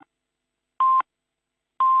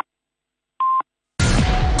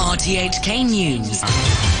RTHK News.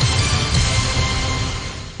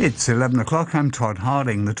 It's 11 o'clock. I'm Todd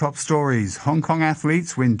Harding. The top stories. Hong Kong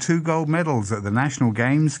athletes win 2 gold medals at the National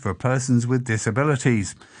Games for persons with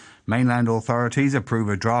disabilities. Mainland authorities approve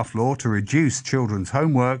a draft law to reduce children's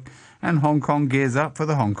homework, and Hong Kong gears up for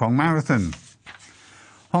the Hong Kong Marathon.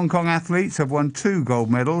 Hong Kong athletes have won 2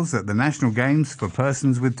 gold medals at the National Games for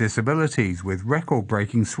persons with disabilities with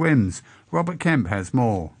record-breaking swims. Robert Kemp has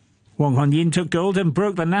more. Wong Hon Yin took gold and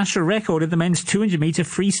broke the national record in the men's 200-metre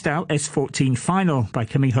freestyle S14 final by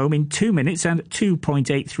coming home in 2 minutes and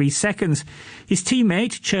 2.83 seconds. His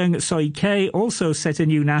teammate, Cheung Soi Kei, also set a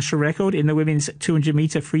new national record in the women's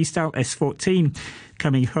 200-metre freestyle S14,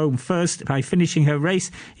 coming home first by finishing her race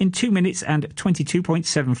in 2 minutes and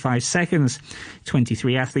 22.75 seconds.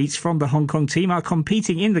 23 athletes from the Hong Kong team are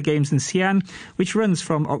competing in the Games in Xi'an, which runs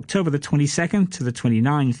from October the 22nd to the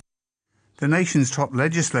 29th. The nation's top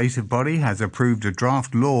legislative body has approved a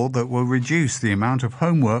draft law that will reduce the amount of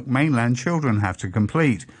homework mainland children have to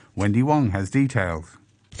complete. Wendy Wong has details.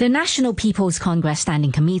 The National People's Congress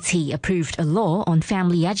Standing Committee approved a law on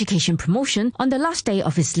family education promotion on the last day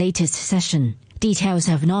of its latest session. Details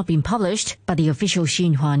have not been published, but the official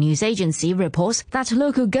Xinhua news agency reports that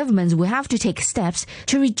local governments will have to take steps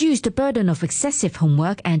to reduce the burden of excessive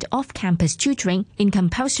homework and off-campus tutoring in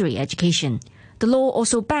compulsory education. The law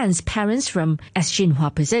also bans parents from, as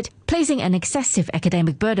Xinhua puts it, placing an excessive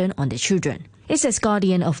academic burden on their children. It says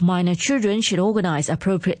guardians of minor children should organize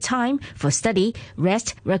appropriate time for study,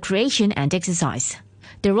 rest, recreation and exercise.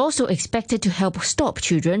 They're also expected to help stop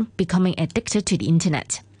children becoming addicted to the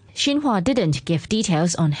internet. Xinhua didn't give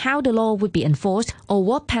details on how the law would be enforced or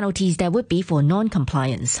what penalties there would be for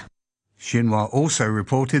non-compliance. Xinhua also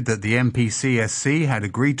reported that the MPCSC had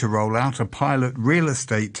agreed to roll out a pilot real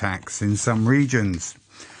estate tax in some regions.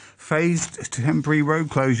 Phased temporary road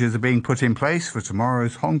closures are being put in place for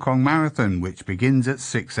tomorrow's Hong Kong Marathon, which begins at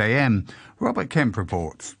 6 a.m. Robert Kemp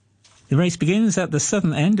reports. The race begins at the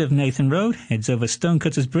southern end of Nathan Road, heads over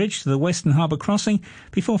Stonecutters Bridge to the Western Harbour Crossing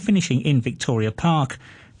before finishing in Victoria Park.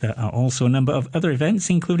 There are also a number of other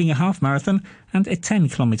events, including a half marathon and a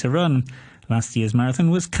 10-kilometre run. Last year's marathon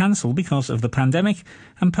was cancelled because of the pandemic,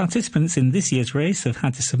 and participants in this year's race have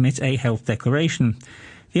had to submit a health declaration.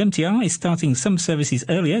 The MTR is starting some services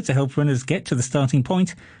earlier to help runners get to the starting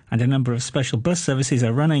point, and a number of special bus services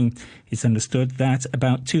are running. It's understood that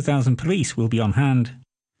about 2,000 police will be on hand.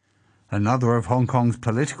 Another of Hong Kong's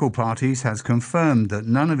political parties has confirmed that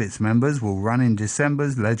none of its members will run in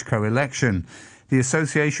December's LegCo election. The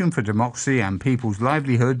Association for Democracy and People's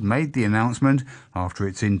Livelihood made the announcement after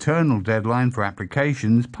its internal deadline for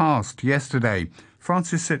applications passed yesterday.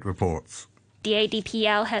 Francis Sitt reports. The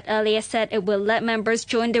ADPL had earlier said it will let members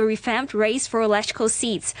join the revamped race for LegCo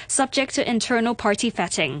seats, subject to internal party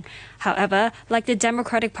vetting. However, like the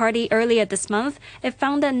Democratic Party earlier this month, it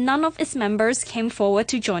found that none of its members came forward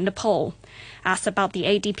to join the poll. Asked about the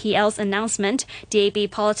ADPL's announcement, DAB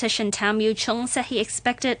politician Tam Yu Chung said he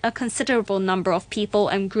expected a considerable number of people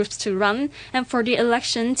and groups to run and for the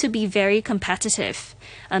election to be very competitive.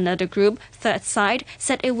 Another group, Third Side,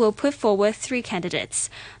 said it will put forward 3 candidates.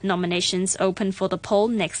 Nominations open for the poll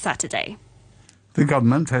next Saturday. The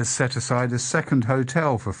government has set aside a second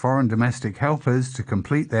hotel for foreign domestic helpers to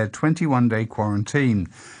complete their 21-day quarantine.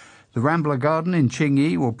 The Rambler Garden in Tsing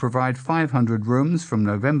Yi will provide 500 rooms from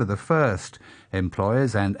November the 1st.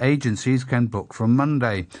 Employers and agencies can book from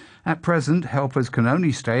Monday. At present, helpers can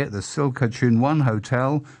only stay at the Silka Chun Wan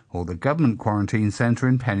Hotel or the Government Quarantine Centre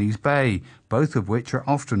in Penny's Bay, both of which are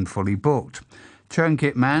often fully booked. Cheung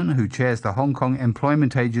Kit Man, who chairs the Hong Kong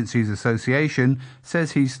Employment Agencies Association,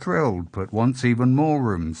 says he's thrilled but wants even more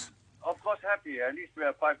rooms. Of course, happy. At least we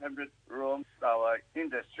have 500 rooms. Our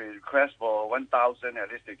industry request for 1,000.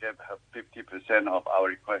 At least they get 50% of our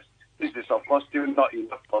request. This is, of course, still not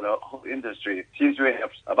enough for the whole industry. Since we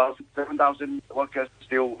have about 7,000 workers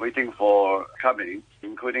still waiting for coming,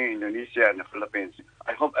 including Indonesia and the Philippines.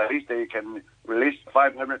 I hope at least they can release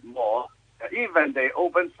 500 more. Even they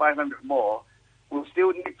open 500 more, we'll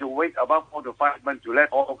still need to wait about 4 to 5 months to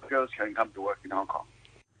let all girls can come to work in Hong Kong.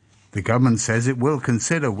 The government says it will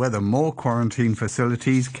consider whether more quarantine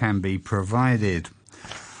facilities can be provided.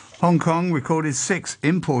 Hong Kong recorded 6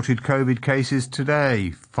 imported COVID cases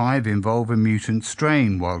today. 5 involve a mutant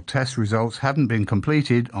strain, while test results haven't been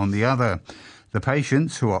completed on the other. The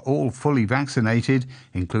patients, who are all fully vaccinated,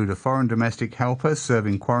 include a foreign domestic helper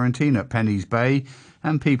serving quarantine at Penny's Bay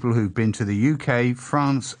and people who've been to the UK,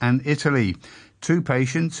 France and Italy. 2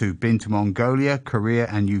 patients who've been to Mongolia, Korea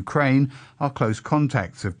and Ukraine are close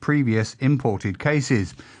contacts of previous imported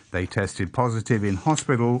cases. They tested positive in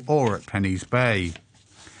hospital or at Penny's Bay.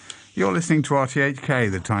 You're listening to RTHK.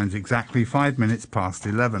 The time's exactly 5 minutes past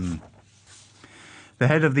 11. The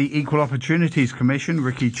head of the Equal Opportunities Commission,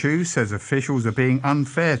 Ricky Chu, says officials are being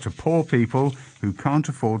unfair to poor people who can't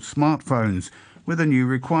afford smartphones, with a new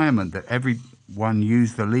requirement that everyone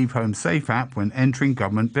use the Leave Home Safe app when entering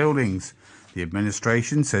government buildings. The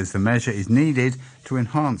administration says the measure is needed to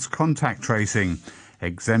enhance contact tracing.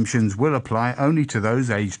 Exemptions will apply only to those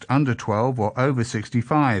aged under 12 or over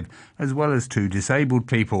 65, as well as to disabled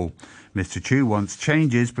people. Mr. Chu wants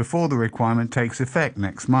changes before the requirement takes effect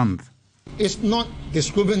next month. It's not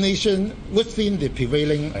discrimination within the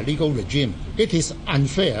prevailing legal regime. It is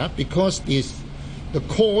unfair because the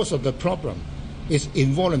cause of the problem is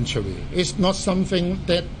involuntary. It's not something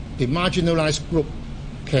that the marginalized group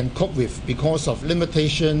can cope with because of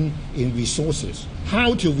limitation in resources.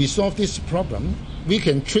 How to resolve this problem? We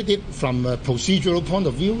can treat it from a procedural point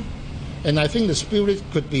of view, and I think the spirit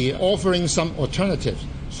could be offering some alternatives.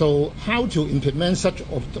 So how to implement such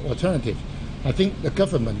alternatives? I think the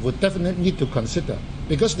government would definitely need to consider,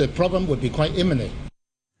 because the problem would be quite imminent.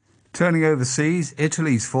 Turning overseas,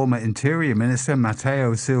 Italy's former Interior Minister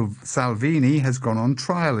Matteo Salvini has gone on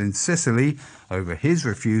trial in Sicily over his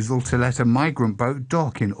refusal to let a migrant boat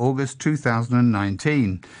dock in August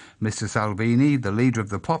 2019. Mr. Salvini, the leader of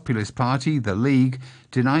the populist party, the League,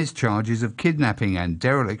 denies charges of kidnapping and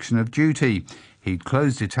dereliction of duty. He'd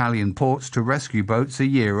closed Italian ports to rescue boats a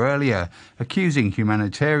year earlier, accusing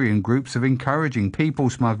humanitarian groups of encouraging people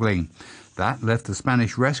smuggling. That left the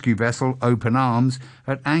Spanish rescue vessel Open Arms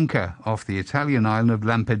at anchor off the Italian island of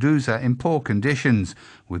Lampedusa in poor conditions,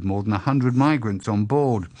 with more than 100 migrants on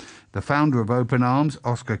board. The founder of Open Arms,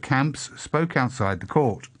 Oscar Camps, spoke outside the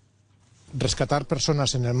court. Rescatar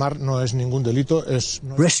personas en el mar no es ningún delito.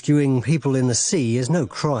 Rescuing people in the sea is no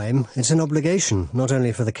crime. It's an obligation, not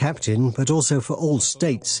only for the captain, but also for all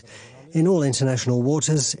states. In all international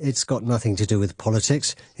waters, it's got nothing to do with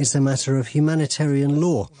politics. It's a matter of humanitarian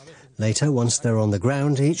law. Later, once they're on the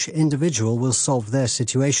ground, each individual will solve their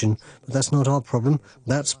situation. But that's not our problem.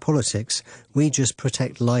 That's politics. We just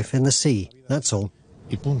protect life in the sea. That's all.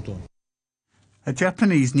 Y punto. A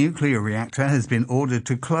Japanese nuclear reactor has been ordered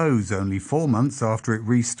to close only 4 months after it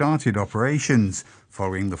restarted operations,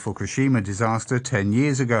 following the Fukushima disaster 10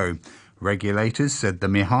 years ago. Regulators said the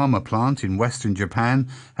Mihama plant in western Japan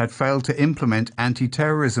had failed to implement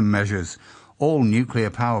anti-terrorism measures. All nuclear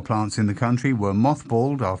power plants in the country were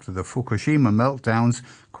mothballed after the Fukushima meltdowns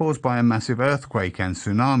caused by a massive earthquake and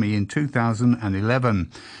tsunami in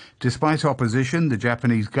 2011. Despite opposition, the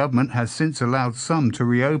Japanese government has since allowed some to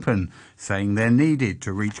reopen, saying they're needed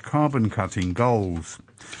to reach carbon-cutting goals.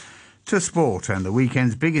 To sport, and the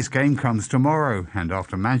weekend's biggest game comes tomorrow, and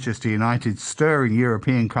after Manchester United's stirring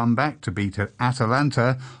European comeback to beat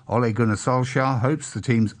Atalanta, Ole Gunnar Solskjaer hopes the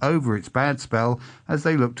team's over its bad spell as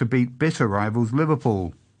they look to beat bitter rivals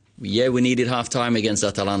Liverpool. Yeah, we needed half-time against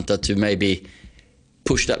Atalanta to maybe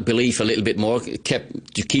push that belief a little bit more,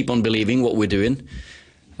 to keep on believing what we're doing.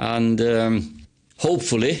 And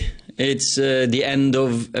hopefully it's the end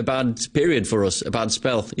of a bad period for us, a bad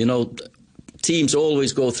spell. You know, teams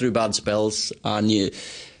always go through bad spells, and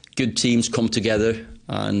good teams come together.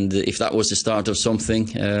 And if that was the start of something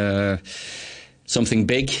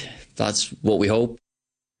big, that's what we hope.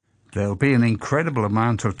 There'll be an incredible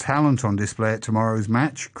amount of talent on display at tomorrow's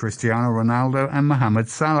match. Cristiano Ronaldo and Mohamed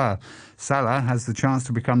Salah. Salah has the chance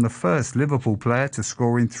to become the first Liverpool player to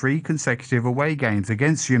score in 3 consecutive away games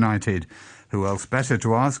against United. Who else better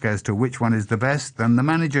to ask as to which one is the best than the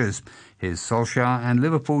managers? Here's Solskjaer and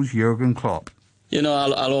Liverpool's Jurgen Klopp. You know,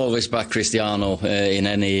 I'll always back Cristiano in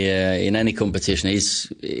any competition.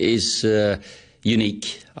 He's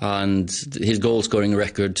unique, and his goal-scoring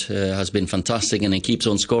record has been fantastic, and he keeps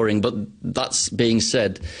on scoring. But that's being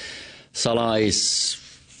said, Salah is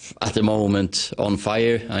at the moment on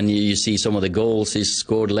fire, and you see some of the goals he's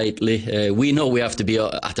scored lately. We know we have to be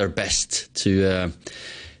at our best to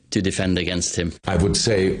defend against him. I would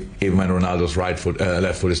say even when Ronaldo's left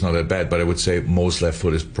foot is not that bad, but I would say most left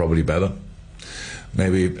foot is probably better.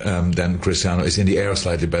 Maybe then Cristiano is in the air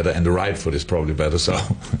slightly better, and the right foot is probably better. So,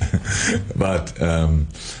 but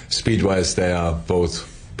speed-wise, they are both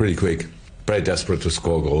pretty quick, very desperate to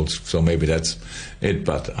score goals. So maybe that's it.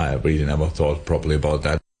 But I really never thought properly about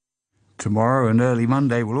that. Tomorrow and early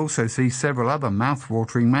Monday will also see several other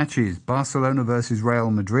mouth-watering matches. Barcelona versus Real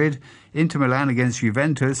Madrid, Inter Milan against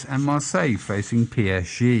Juventus, and Marseille facing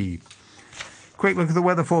PSG. Quick look at the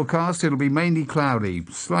weather forecast. It'll be mainly cloudy,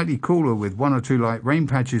 slightly cooler with 1 or 2 light rain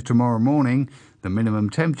patches tomorrow morning. The minimum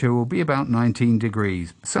temperature will be about 19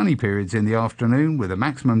 degrees. Sunny periods in the afternoon with a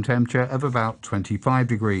maximum temperature of about 25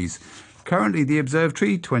 degrees. Currently the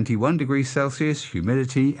observatory 21 degrees Celsius,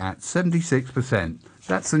 humidity at 76%.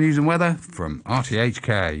 That's the news and weather from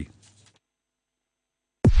RTHK.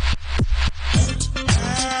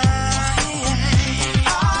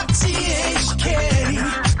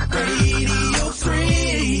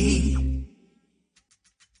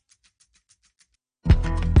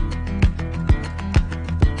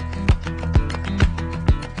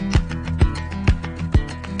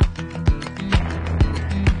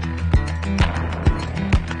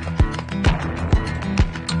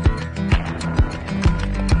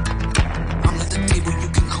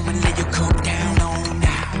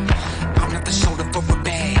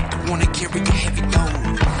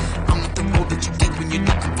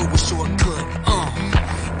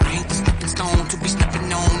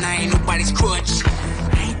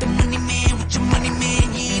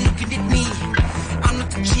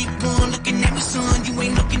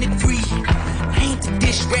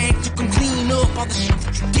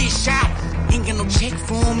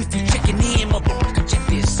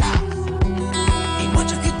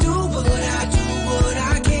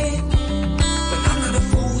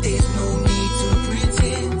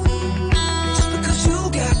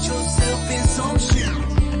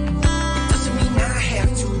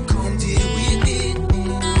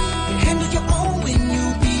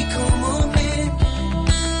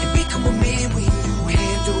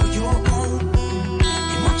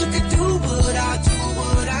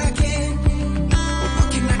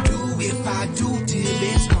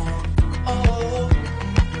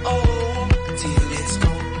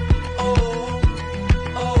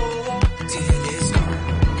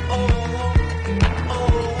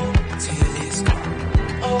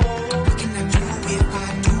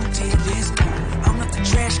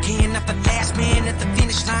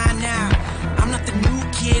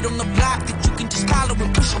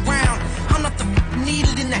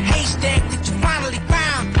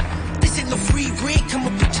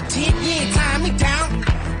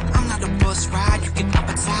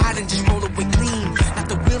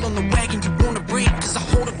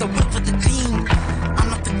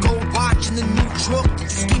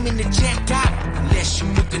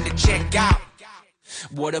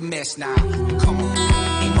 What a mess now. Come on.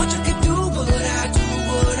 Ain't much I can do, but I do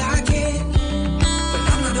what I can. But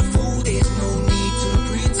I'm not a fool, there's no need to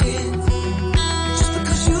pretend. Just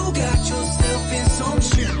because you got yourself in some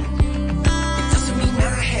shit, it doesn't mean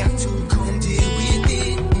I have to come deal with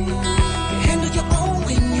it. You handle your own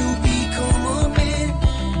when you become a man.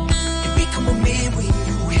 You become a man when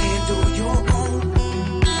you handle your own.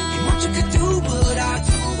 Ain't much I can do, but I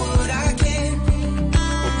do what I can.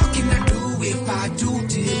 But what can I do if I do?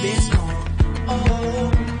 Till it's gone,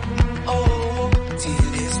 oh, oh,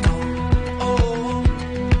 till it's gone, oh,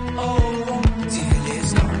 oh, till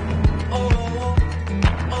it's gone, oh,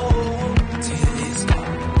 oh, till it's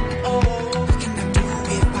gone, oh, what can I do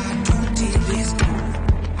if I do till it's gone?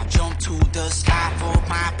 I jump to the sky for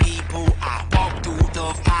my people, I walk through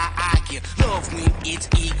the fire, I give love when it's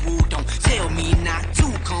equal, don't tell me not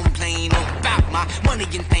to complain about my money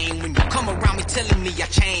and fame when you come around me telling me I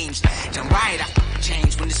changed, done right, I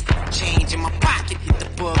change when this change in my pocket hit the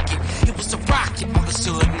bucket. It was a rocket all of a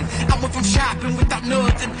sudden. I went from shopping without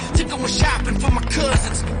nothing to going shopping for my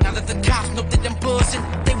cousins. Now that the cops know that I'm buzzing,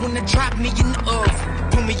 they wanna drop me in the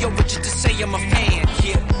oven. Pull me over just to say I'm a fan.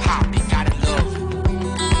 Hip hop, you gotta love.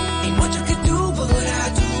 Ain't much I can do, but I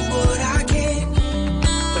do what I can.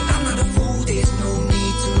 But I'm not a fool, there's no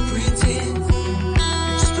need to pretend.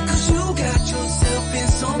 Just because you got yourself in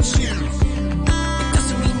some shit, it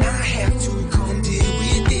doesn't mean I have to come deal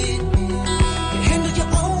with it. You handle your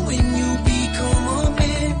own when you become a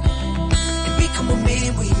man. You become a man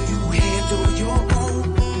when you handle your own.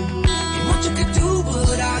 Ain't much I can do,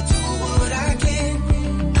 but I do what I can.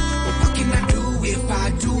 But what can I do if I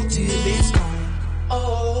do till it's gone?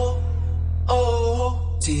 Oh,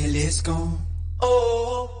 oh, till it's gone.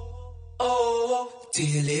 Oh, oh,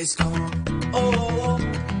 till it's gone. Oh,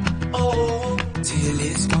 oh, till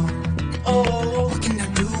it's gone. Oh, what can I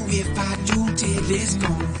do if I do till it's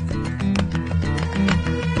gone?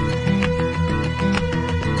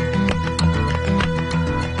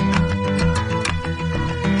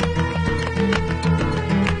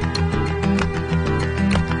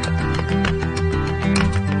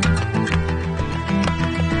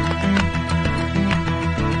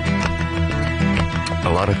 A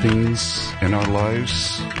lot of things in our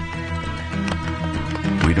lives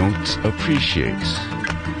we don't appreciate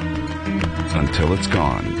until it's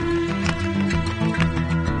gone.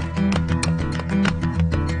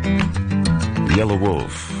 Yellow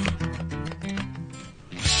Wolf.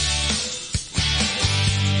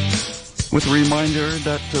 with a reminder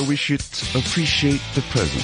that we should appreciate the present.